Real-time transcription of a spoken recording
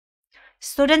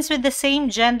Students with the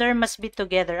same gender must be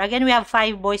together. Again, we have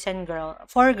 5 boys and 4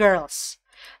 girls.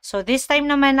 So, this time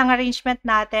naman, ang arrangement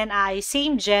natin ay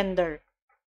same gender.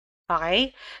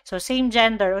 Okay? So, same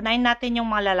gender. Unahin natin yung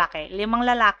mga lalaki. 5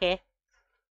 lalaki.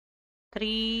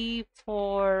 3,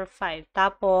 4, 5.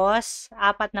 Tapos,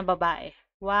 4 na babae.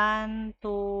 1,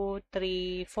 2,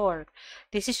 3, 4.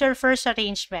 This is your first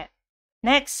arrangement.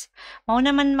 Next,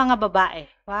 mauna naman mga babae.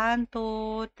 1,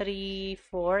 2, 3,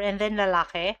 4. And then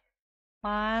lalaki.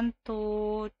 1,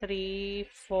 2, 3,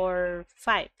 4,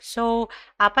 5. So,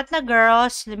 4 na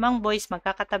girls, 5 boys,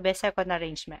 magkakatabi, second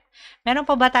arrangement. Meron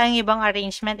pa ba tayong ibang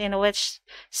arrangement in which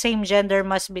same gender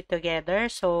must be together?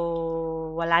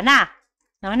 So, wala na.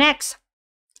 Now, next.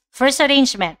 First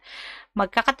arrangement.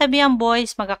 Magkakatabi ang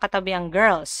boys, magkakatabi ang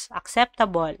girls.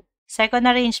 Acceptable. Second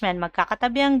arrangement,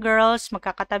 magkakatabi ang girls,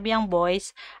 magkakatabi ang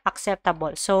boys.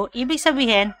 Acceptable. So, ibig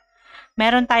sabihin,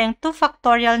 meron tayong 2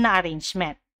 factorial na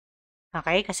arrangement.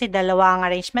 Okay? Kasi dalawa ang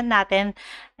arrangement natin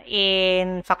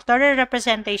in factorial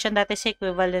representation that is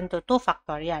equivalent to 2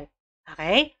 factorial.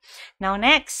 Okay? Now,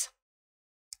 next.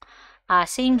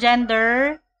 Same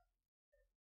gender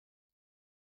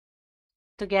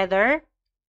together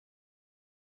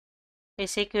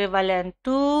is equivalent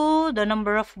to the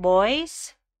number of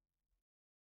boys.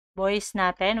 Boys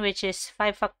natin, which is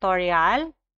 5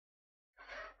 factorial.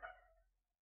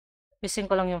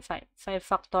 Bisin ko lang yung 5. 5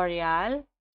 factorial.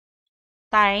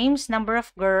 Times number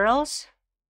of girls,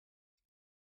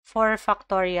 4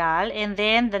 factorial, and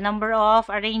then the number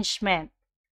of arrangement.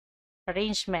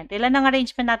 Ilan ang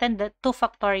arrangement natin? 2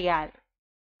 factorial.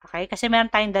 Okay? Kasi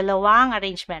meron tayong dalawang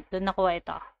arrangement. Doon nakuha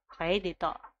ito. Okay?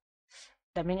 Dito.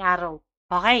 Daming arrow.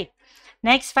 Okay.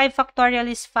 Next, 5 factorial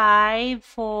is 5,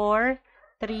 4,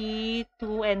 3,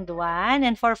 2, and 1.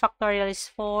 And 4 factorial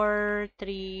is 4,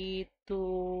 3, 2,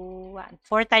 1.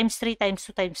 4 times 3 times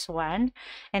 2 times 1.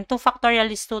 And 2 factorial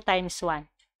is 2 times 1.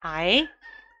 Okay?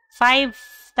 5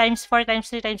 times 4 times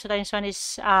 3 times 2 times 1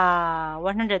 is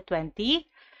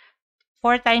 120.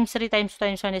 4 times 3 times 2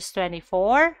 times 1 is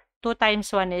 24. 2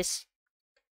 times 1 is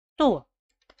 2.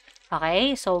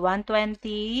 Okay? So,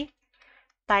 120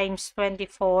 times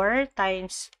 24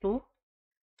 times 2.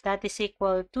 That is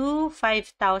equal to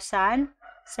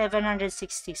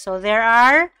 5,760. So, there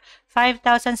are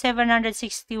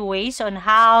 5,760 ways on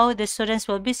how the students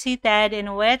will be seated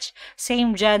in which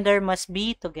same gender must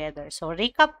be together. So,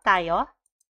 recap tayo.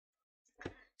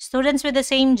 Students with the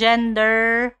same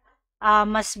gender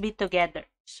must be together.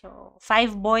 So,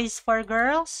 5 boys, 4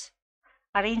 girls.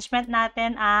 Arrangement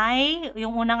natin ay,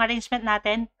 yung unang arrangement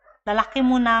natin, lalaki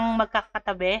munang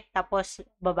magkakatabi, tapos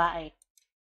babae.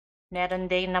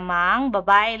 Meron din namang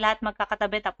babae lahat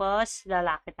magkakatabi tapos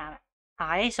lalaki naman.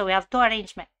 Okay, so we have 2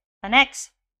 arrangement. The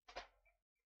next.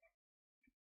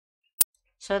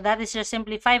 So that is just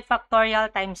simply 5 factorial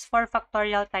times 4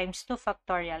 factorial times 2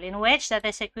 factorial, in which that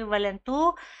is equivalent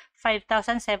to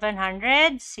 5,760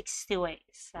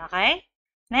 ways. Okay?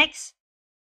 Next.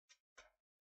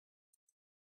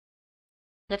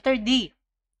 Letter D.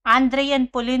 Andre and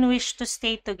Pauline wish to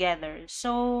stay together.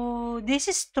 So,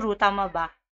 this is true. Tama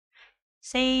ba?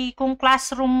 Say, kung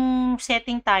classroom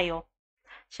setting tayo,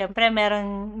 syempre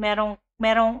meron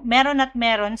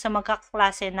sa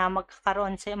magkaklase na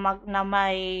magkakaroon na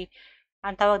may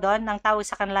ang tawag doon, ang tawag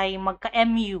sa kanila ay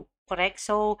magka-MU, correct?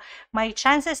 So, may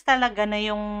chances talaga na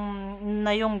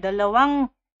yung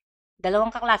dalawang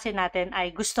kaklase natin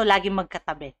ay gusto lagi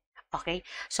magkatabi. Okay?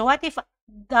 So, what if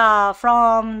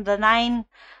from the 9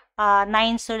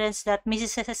 students that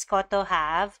Mrs. Escoto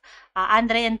have,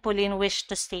 Andre and Pauline wish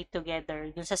to stay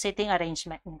together dun sa seating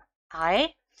arrangement.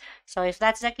 Okay? So, if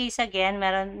that's the case again,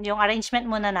 meron yung arrangement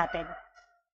muna natin.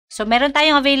 So, meron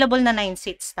tayong available na 9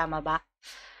 seats. Tama ba?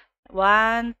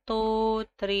 1, 2,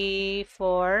 3,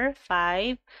 4,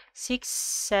 5, 6,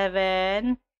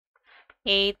 7,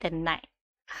 8, and 9.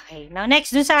 Okay. Now,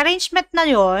 next, dun sa arrangement na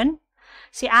yon,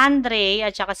 si Andre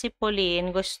at saka si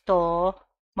Pauline gusto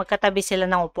magkatabi sila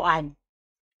ng upuan.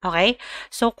 Okay?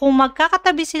 So, kung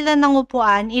magkakatabi sila ng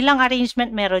upuan, ilang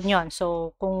arrangement meron yon?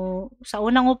 So, kung sa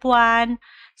unang upuan,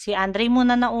 si Andre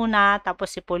muna na una,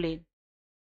 tapos si Pauline.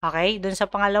 Okay? Doon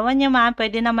sa pangalawa niya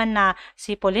pwede naman na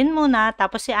si Pauline muna,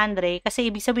 tapos si Andre,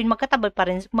 kasi ibig sabihin magkatabi pa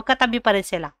rin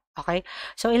sila. Okay?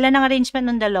 So, ilan ang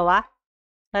arrangement ng dalawa?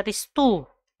 That is 2.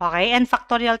 Okay? And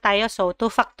factorial tayo, so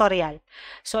 2 factorial.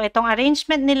 So, itong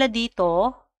arrangement nila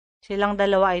dito, silang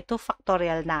dalawa ay 2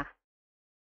 factorial na.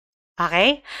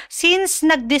 Okay? Since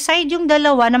nag-decide yung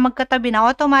dalawa na magkatabi na,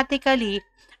 automatically,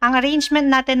 ang arrangement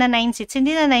natin na 9 seats,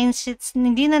 hindi na 9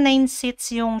 seats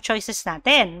yung choices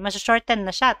natin. Mas-shorten na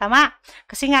siya, tama?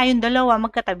 Kasi nga yung dalawa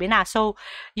magkatabi na. So,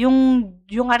 yung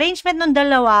arrangement ng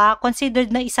dalawa, considered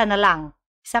na isa na lang.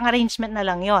 Isang arrangement na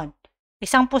lang yon.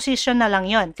 Isang position na lang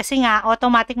yon. Kasi nga,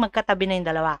 automatic magkatabi na yung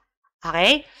dalawa.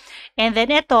 Okay? And then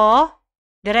ito,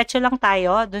 diretso lang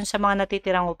tayo dun sa mga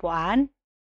natitirang upuan.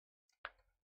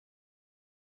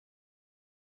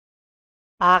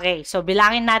 Okay, so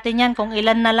bilangin natin 'yan kung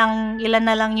ilan na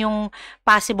lang yung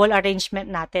possible arrangement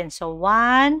natin. So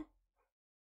 1,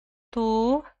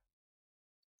 2,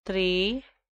 3,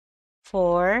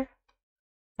 4,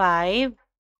 5,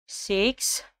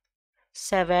 6,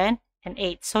 7, and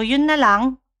 8. So yun na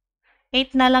lang,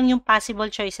 8 na lang yung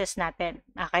possible choices natin.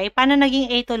 Okay? Paano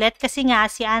naging 8 ulit? Kasi nga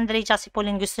si Andre at si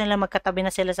Pauline gusto nila magkatabi na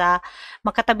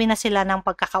sila ng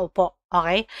pagkakaupo.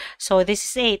 Okay? So this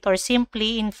is 8, or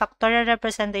simply in factorial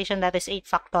representation, that is 8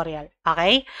 factorial.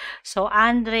 Okay? So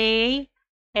Andre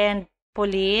and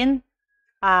Pauline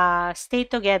stay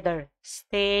together.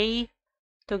 Stay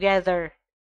together.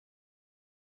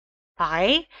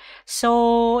 Okay?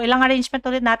 So ilang arrangement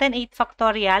ulit natin? 8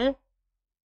 factorial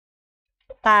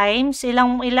times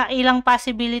ilang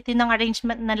possibility ng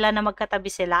arrangement nila na magkatabi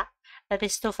sila. That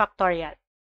is 2 factorial.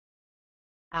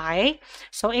 Okay?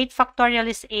 So 8 factorial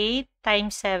is 8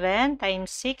 times 7 times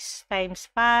 6 times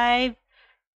 5,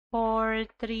 4,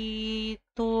 3,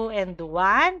 2, and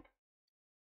 1.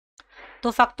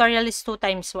 2 factorial is 2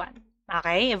 times 1.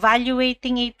 Okay?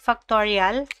 Evaluating 8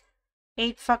 factorial.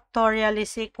 8 factorial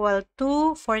is equal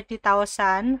to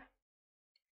 40,320.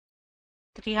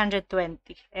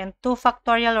 And 2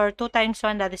 factorial, or 2 times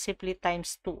 1, that is simply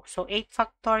times 2. So 8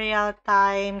 factorial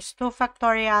times 2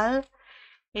 factorial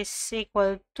is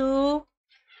equal to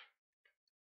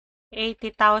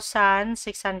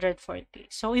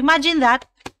 80,640. So imagine that,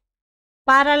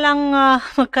 para lang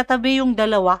magkatabi yung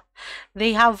dalawa,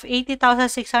 they have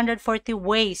 80,640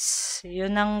 ways.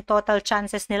 Yun ang total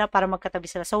chances nila para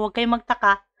magkatabi sila. So huwag kayong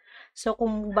magtaka. So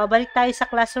kung babalik tayo sa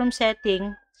classroom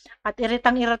setting, at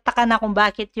iritang-irita ka na kung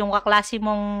bakit yung kaklase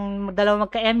mong dalawa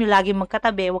magka-MU lagi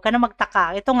magkatabi, huwag ka na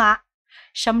magtaka. Ito nga,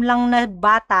 siyam lang na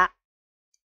bata,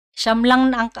 siyam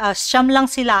lang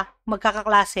sila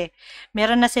magkakaklase.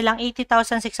 Meron na silang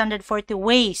 80,640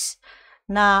 ways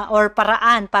na or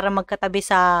paraan para magkatabi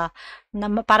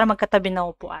na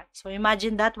upuan. So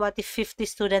imagine that, what if 50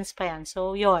 students pa yan?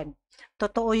 So yon.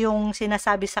 Totoo yung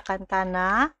sinasabi sa kanta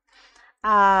na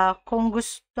kung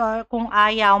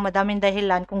ayaw, madaming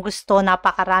dahilan. Kung gusto,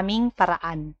 napakaraming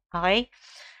paraan. Okay?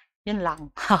 Yun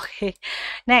lang. Okay.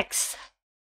 Next.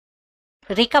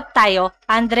 Recap tayo.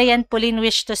 Andre and Pauline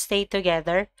wish to stay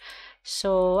together.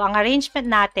 So, ang arrangement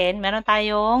natin, meron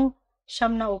tayong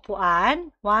siyam na upuan.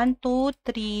 1, 2,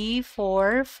 3,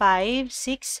 4, 5,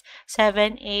 6,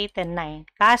 7, 8, and 9.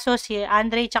 Kaso, si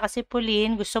Andre at si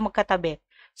Pauline gusto magkatabi.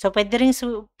 So, pwedeng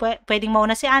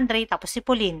mauna si Andre, tapos si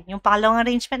Pauline. Yung pangalawang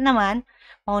arrangement naman,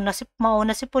 mauna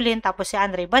si Pauline, tapos si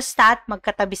Andre. Basta't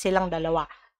magkatabi silang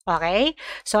dalawa. Okay?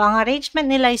 So, ang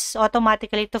arrangement nila is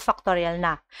automatically 2 factorial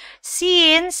na.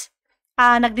 Since,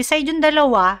 nag-decide yung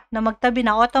dalawa na magtabi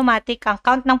na, automatic, ang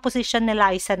count ng position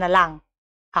nila ay isa na lang.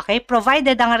 Okay?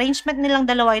 Provided, ang arrangement nilang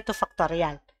dalawa ay 2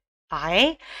 factorial.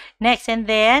 Okay? Next, and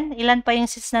then, ilan pa yung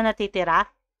seats na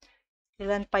natitira?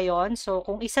 Ilan pa yon? So,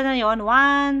 kung isa na yon,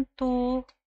 1, 2,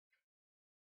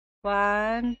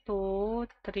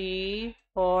 3,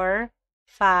 4,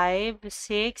 5,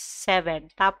 6, 7.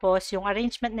 Tapos, yung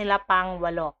arrangement nila pang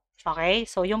 8. Okay?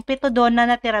 So, yung 7 doon na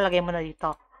natira, lagay mo na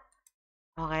dito.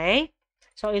 Okay?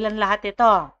 So, ilan lahat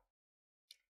ito?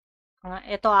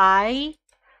 Ito ay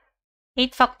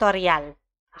 8 factorial.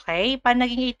 Okay? Paano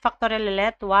naging 8 factorial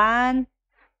ulit? 1,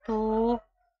 2,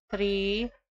 3,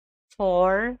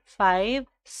 4, 5,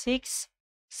 6,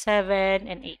 7,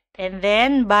 and 8. And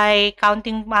then, by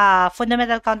counting,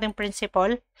 fundamental counting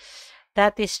principle,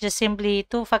 that is just simply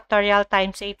 2 factorial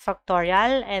times 8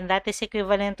 factorial, and that is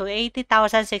equivalent to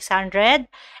 80,640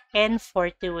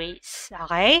 ways.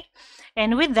 Okay?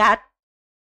 And with that,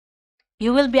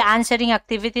 you will be answering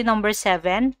activity number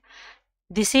 7,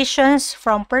 decisions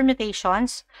from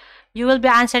permutations. You will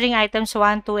be answering items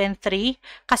 1, 2, and 3.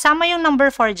 Kasama yung number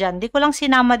 4 dyan. Di ko lang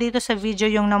sinama dito sa video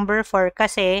yung number 4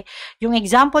 kasi yung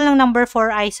example ng number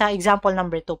 4 ay sa example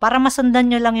number 2. Para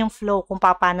masundan nyo lang yung flow kung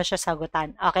paano siya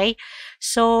sagutan. Okay?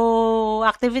 So,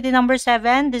 activity number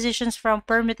 7, decisions from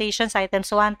permutations, items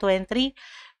 1, 2, and 3.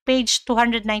 Page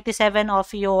 297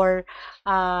 of your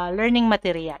learning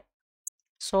material.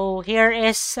 So, here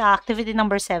is activity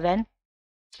number 7.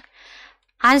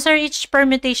 Answer each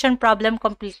permutation problem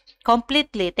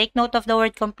completely. Take note of the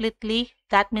word completely.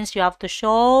 That means you have to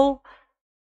show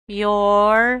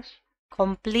your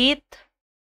complete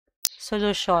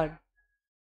solution.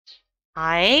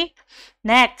 Okay?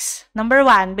 Next, number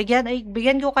 1,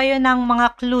 bigyan ko kayo ng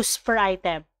mga clues per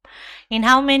item. In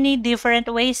how many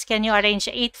different ways can you arrange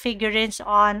 8 figurines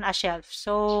on a shelf?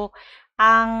 So,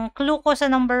 ang clue ko sa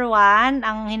number 1,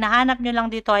 ang hinahanap nyo lang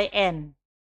dito ay n.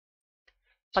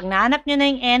 Pag nahanap nyo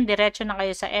na yung n, diretso na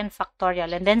kayo sa n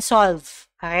factorial and then solve.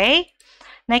 Okay?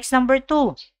 Next, number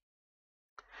 2.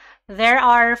 There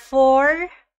are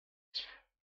 4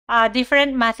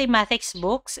 different mathematics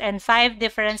books and 5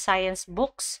 different science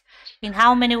books. In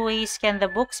how many ways can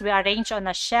the books be arranged on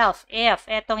a shelf? If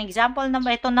itong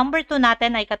number 2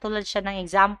 natin ay katulad siya ng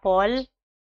example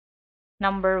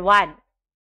number 1.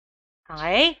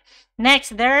 Okay?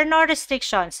 Next, there are no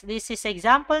restrictions. This is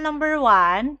example number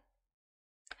 1,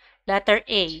 letter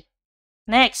A.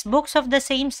 Next, books of the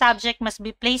same subject must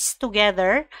be placed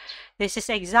together. This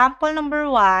is example number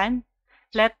 1,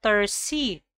 letter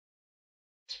C.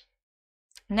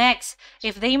 Next,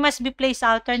 if they must be placed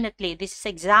alternately, this is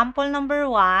example number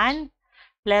 1,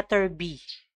 letter B.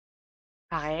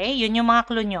 Okay, yun yung mga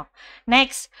clue nyo.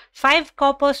 Next, 5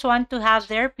 couples want to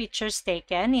have their pictures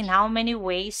taken. In how many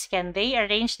ways can they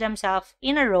arrange themselves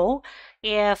in a row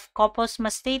if couples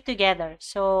must stay together?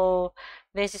 So,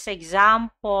 this is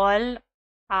example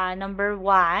number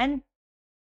 1.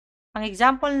 Ang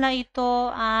example na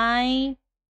ito ay,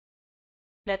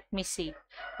 let me see,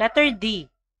 letter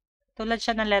D. Tulad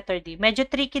siya ng letter D. Medyo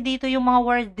tricky dito yung mga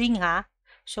wording ha.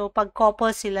 So, pag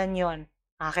couple sila yun.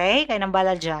 Okay? Kaya nang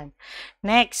bala dyan.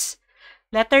 Next,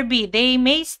 letter B. They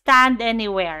may stand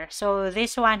anywhere. So,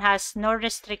 this one has no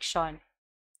restriction.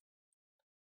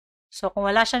 So, kung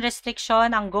wala siyang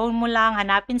restriction, ang goal mo lang,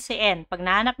 hanapin si N. Pag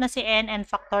nahanap na si N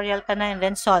factorial ka na and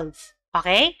then solve.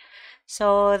 Okay?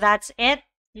 So, that's it.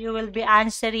 You will be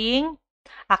answering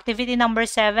activity number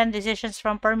 7, decisions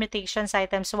from permutations,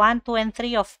 items 1, 2, and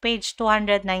 3 of page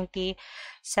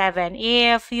 297.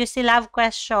 If you still have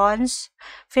questions,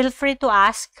 feel free to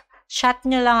ask. Chat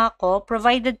nyo lang ako.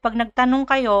 Provided pag nagtanong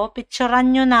kayo,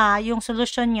 picturean nyo na yung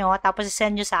solution nyo, tapos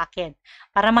isend nyo sa akin.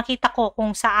 Para makita ko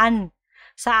kung saan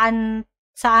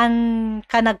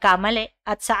ka nagkamali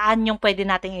at saan yung pwede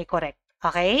nating i-correct.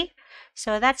 Okay?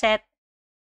 So, that's it.